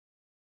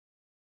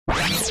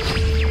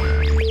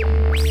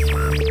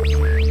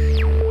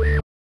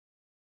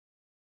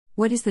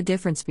What is the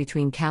difference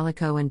between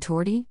calico and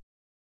tortie?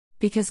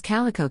 Because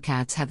calico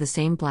cats have the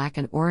same black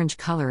and orange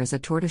color as a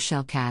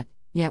tortoiseshell cat,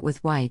 yet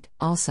with white,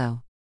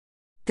 also.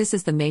 This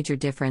is the major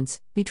difference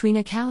between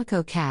a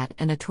calico cat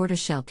and a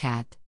tortoiseshell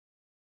cat.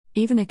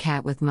 Even a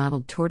cat with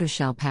mottled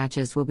tortoiseshell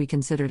patches will be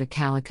considered a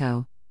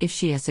calico, if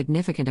she has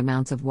significant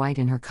amounts of white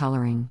in her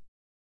coloring.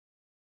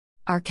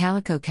 Are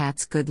calico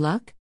cats good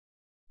luck?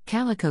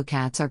 Calico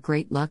cats are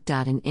great luck.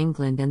 In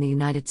England and the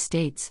United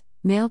States,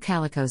 male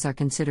calicos are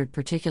considered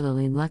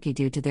particularly lucky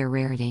due to their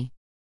rarity.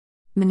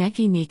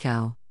 Maneki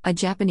Nico, a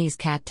Japanese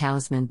cat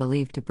talisman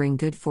believed to bring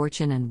good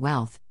fortune and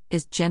wealth,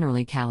 is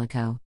generally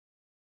calico.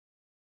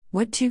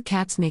 What two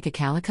cats make a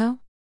calico?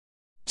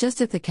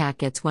 Just if the cat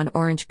gets one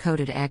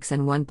orange-coated X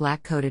and one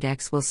black-coated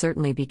X will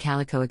certainly be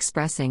calico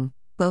expressing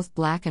both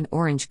black and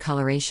orange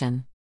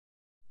coloration.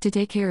 To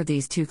take care of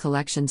these two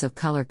collections of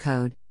color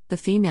code, the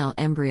female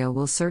embryo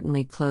will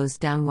certainly close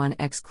down one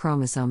X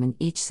chromosome in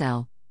each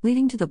cell,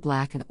 leading to the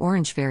black and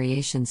orange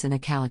variations in a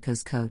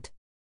calico's coat.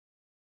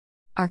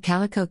 Are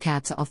calico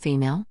cats all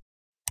female?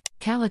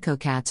 Calico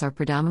cats are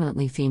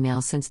predominantly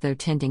female since their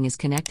tending is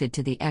connected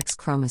to the X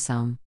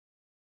chromosome.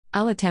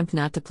 I'll attempt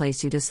not to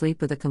place you to sleep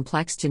with a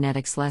complex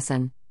genetics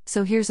lesson,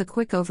 so here's a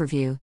quick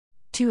overview.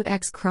 2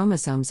 X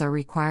chromosomes are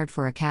required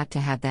for a cat to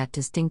have that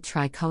distinct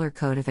tricolor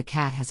coat. If a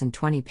cat has an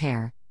 20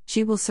 pair,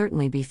 she will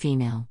certainly be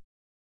female.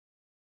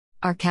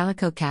 Are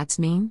calico cats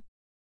mean?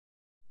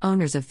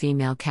 Owners of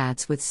female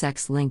cats with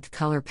sex-linked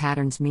color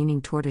patterns,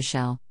 meaning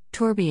tortoiseshell,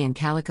 torbie and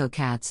calico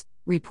cats,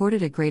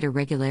 reported a greater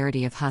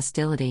regularity of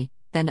hostility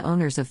than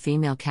owners of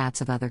female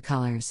cats of other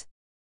colors.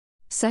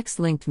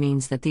 Sex-linked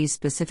means that these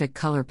specific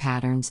color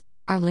patterns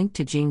are linked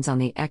to genes on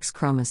the X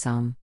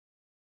chromosome.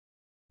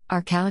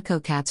 Are calico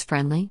cats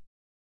friendly?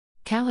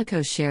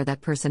 Calicos share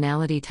that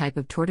personality type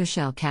of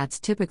tortoiseshell cats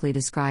typically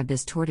described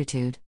as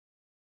tortitude.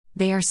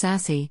 They are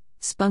sassy,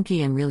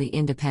 spunky and really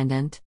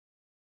independent.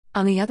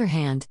 On the other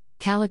hand,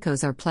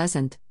 calicos are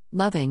pleasant,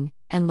 loving,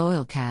 and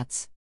loyal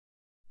cats.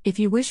 If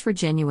you wish for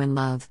genuine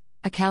love,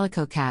 a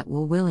calico cat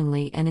will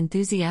willingly and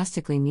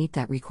enthusiastically meet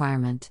that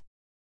requirement.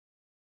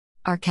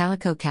 Are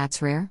calico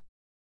cats rare?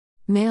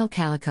 Male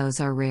calicos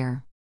are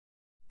rare.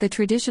 The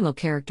traditional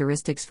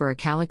characteristics for a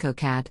calico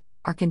cat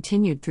are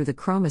continued through the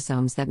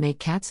chromosomes that make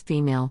cats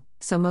female,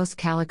 so most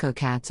calico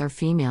cats are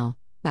female,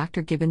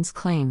 Dr. Gibbons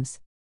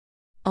claims.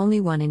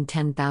 Only 1 in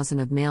 10,000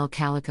 of male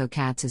calico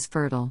cats is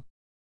fertile.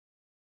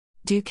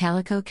 Do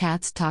calico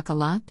cats talk a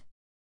lot?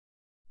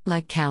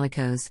 Like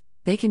calicos,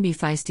 they can be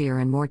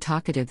feistier and more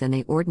talkative than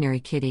the ordinary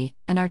kitty,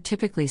 and are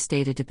typically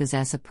stated to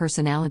possess a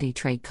personality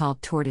trait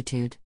called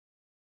tortitude.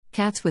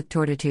 Cats with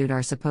tortitude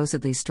are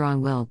supposedly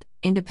strong-willed,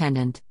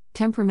 independent,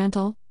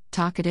 temperamental,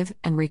 talkative,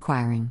 and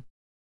requiring.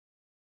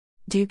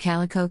 Do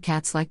calico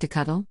cats like to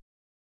cuddle?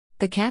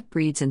 The Cat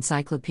Breeds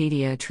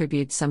Encyclopedia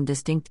attributes some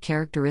distinct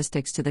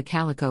characteristics to the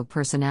calico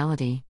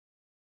personality.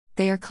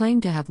 They are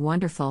claimed to have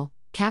wonderful,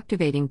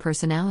 captivating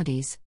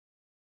personalities.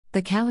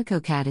 The calico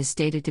cat is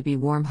stated to be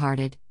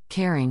warm-hearted,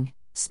 caring,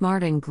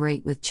 smart and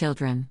great with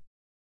children.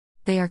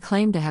 They are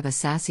claimed to have a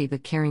sassy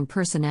but caring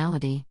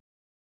personality.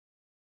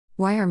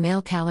 Why are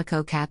male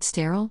calico cats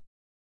sterile?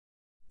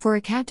 For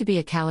a cat to be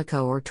a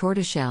calico or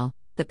tortoiseshell,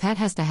 the pet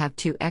has to have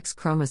 2 X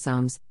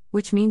chromosomes,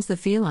 which means the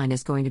feline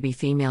is going to be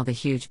female the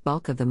huge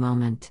bulk of the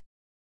moment.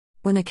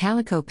 When a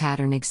calico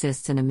pattern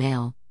exists in a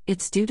male,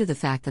 it's due to the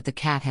fact that the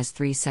cat has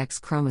 3 sex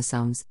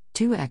chromosomes,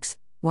 2 X,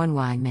 1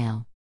 Y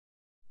male.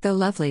 Though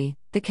lovely,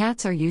 the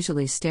cats are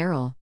usually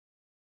sterile.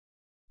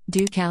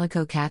 Do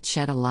calico cats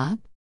shed a lot?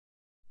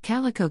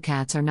 Calico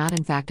cats are not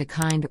in fact a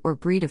kind or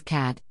breed of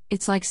cat.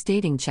 It's like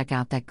stating check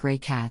out that gray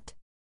cat.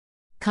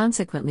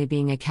 Consequently,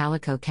 being a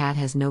calico cat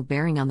has no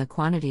bearing on the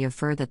quantity of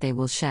fur that they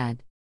will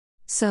shed.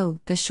 So,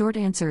 the short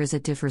answer is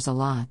it differs a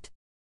lot.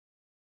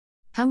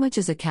 How much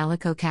is a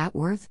calico cat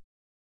worth?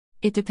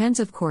 It depends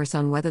of course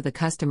on whether the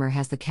customer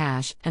has the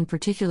cash and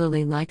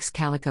particularly likes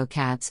calico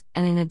cats,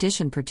 and in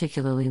addition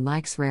particularly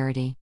likes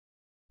rarity.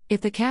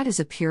 If the cat is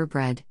a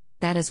purebred,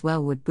 that as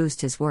well would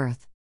boost his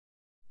worth.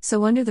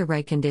 So under the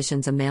right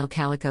conditions, a male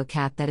calico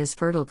cat that is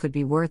fertile could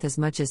be worth as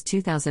much as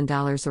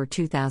 $2,000 or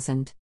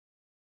 $2,000.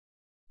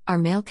 Are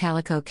male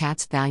calico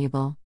cats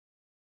valuable?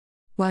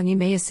 While you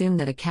may assume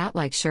that a cat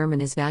like Sherman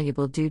is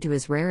valuable due to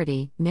his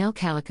rarity, male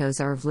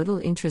calicos are of little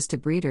interest to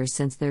breeders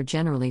since they're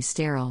generally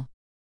sterile.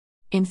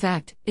 In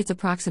fact, it's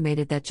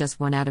approximated that just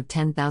 1 out of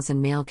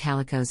 10,000 male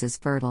calicos is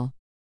fertile.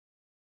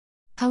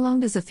 How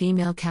long does a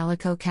female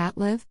calico cat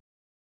live?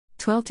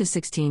 12 to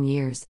 16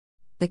 years.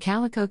 The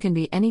calico can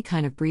be any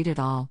kind of breed at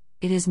all,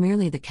 it is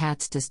merely the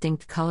cat's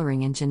distinct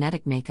coloring and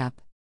genetic makeup.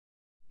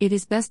 It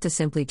is best to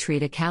simply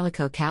treat a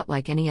calico cat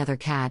like any other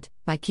cat,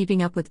 by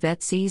keeping up with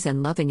vet Cs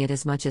and loving it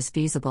as much as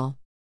feasible.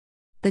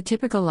 The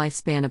typical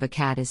lifespan of a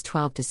cat is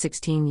 12 to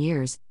 16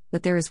 years,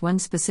 but there is one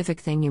specific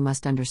thing you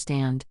must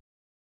understand.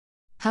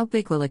 How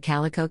big will a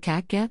calico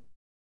cat get?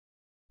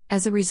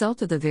 As a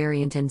result of the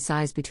variant in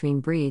size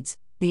between breeds,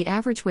 the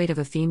average weight of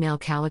a female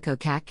calico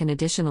cat can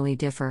additionally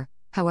differ,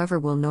 however,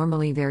 will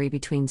normally vary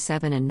between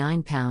 7 and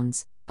 9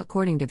 pounds,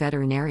 according to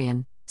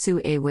veterinarian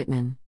Sue A.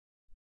 Whitman.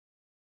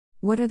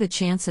 What are the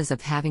chances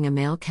of having a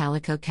male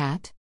calico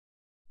cat?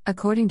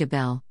 According to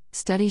Bell,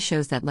 study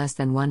shows that less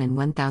than 1 in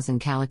 1,000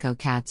 calico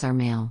cats are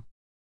male.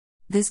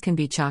 This can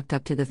be chalked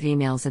up to the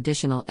female's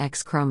additional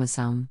X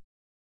chromosome.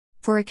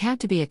 For a cat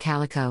to be a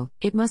calico,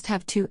 it must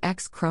have 2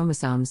 X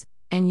chromosomes,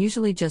 and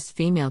usually just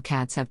female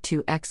cats have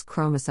 2 X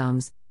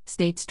chromosomes,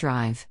 states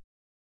Drive.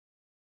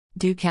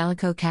 Do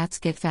calico cats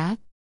get fat?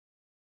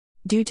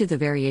 Due to the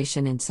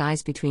variation in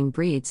size between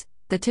breeds,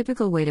 the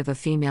typical weight of a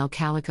female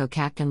calico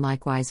cat can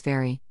likewise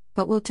vary,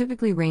 but will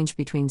typically range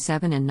between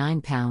 7 and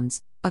 9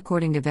 pounds,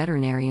 according to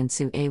veterinarian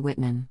Sue A.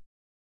 Whitman.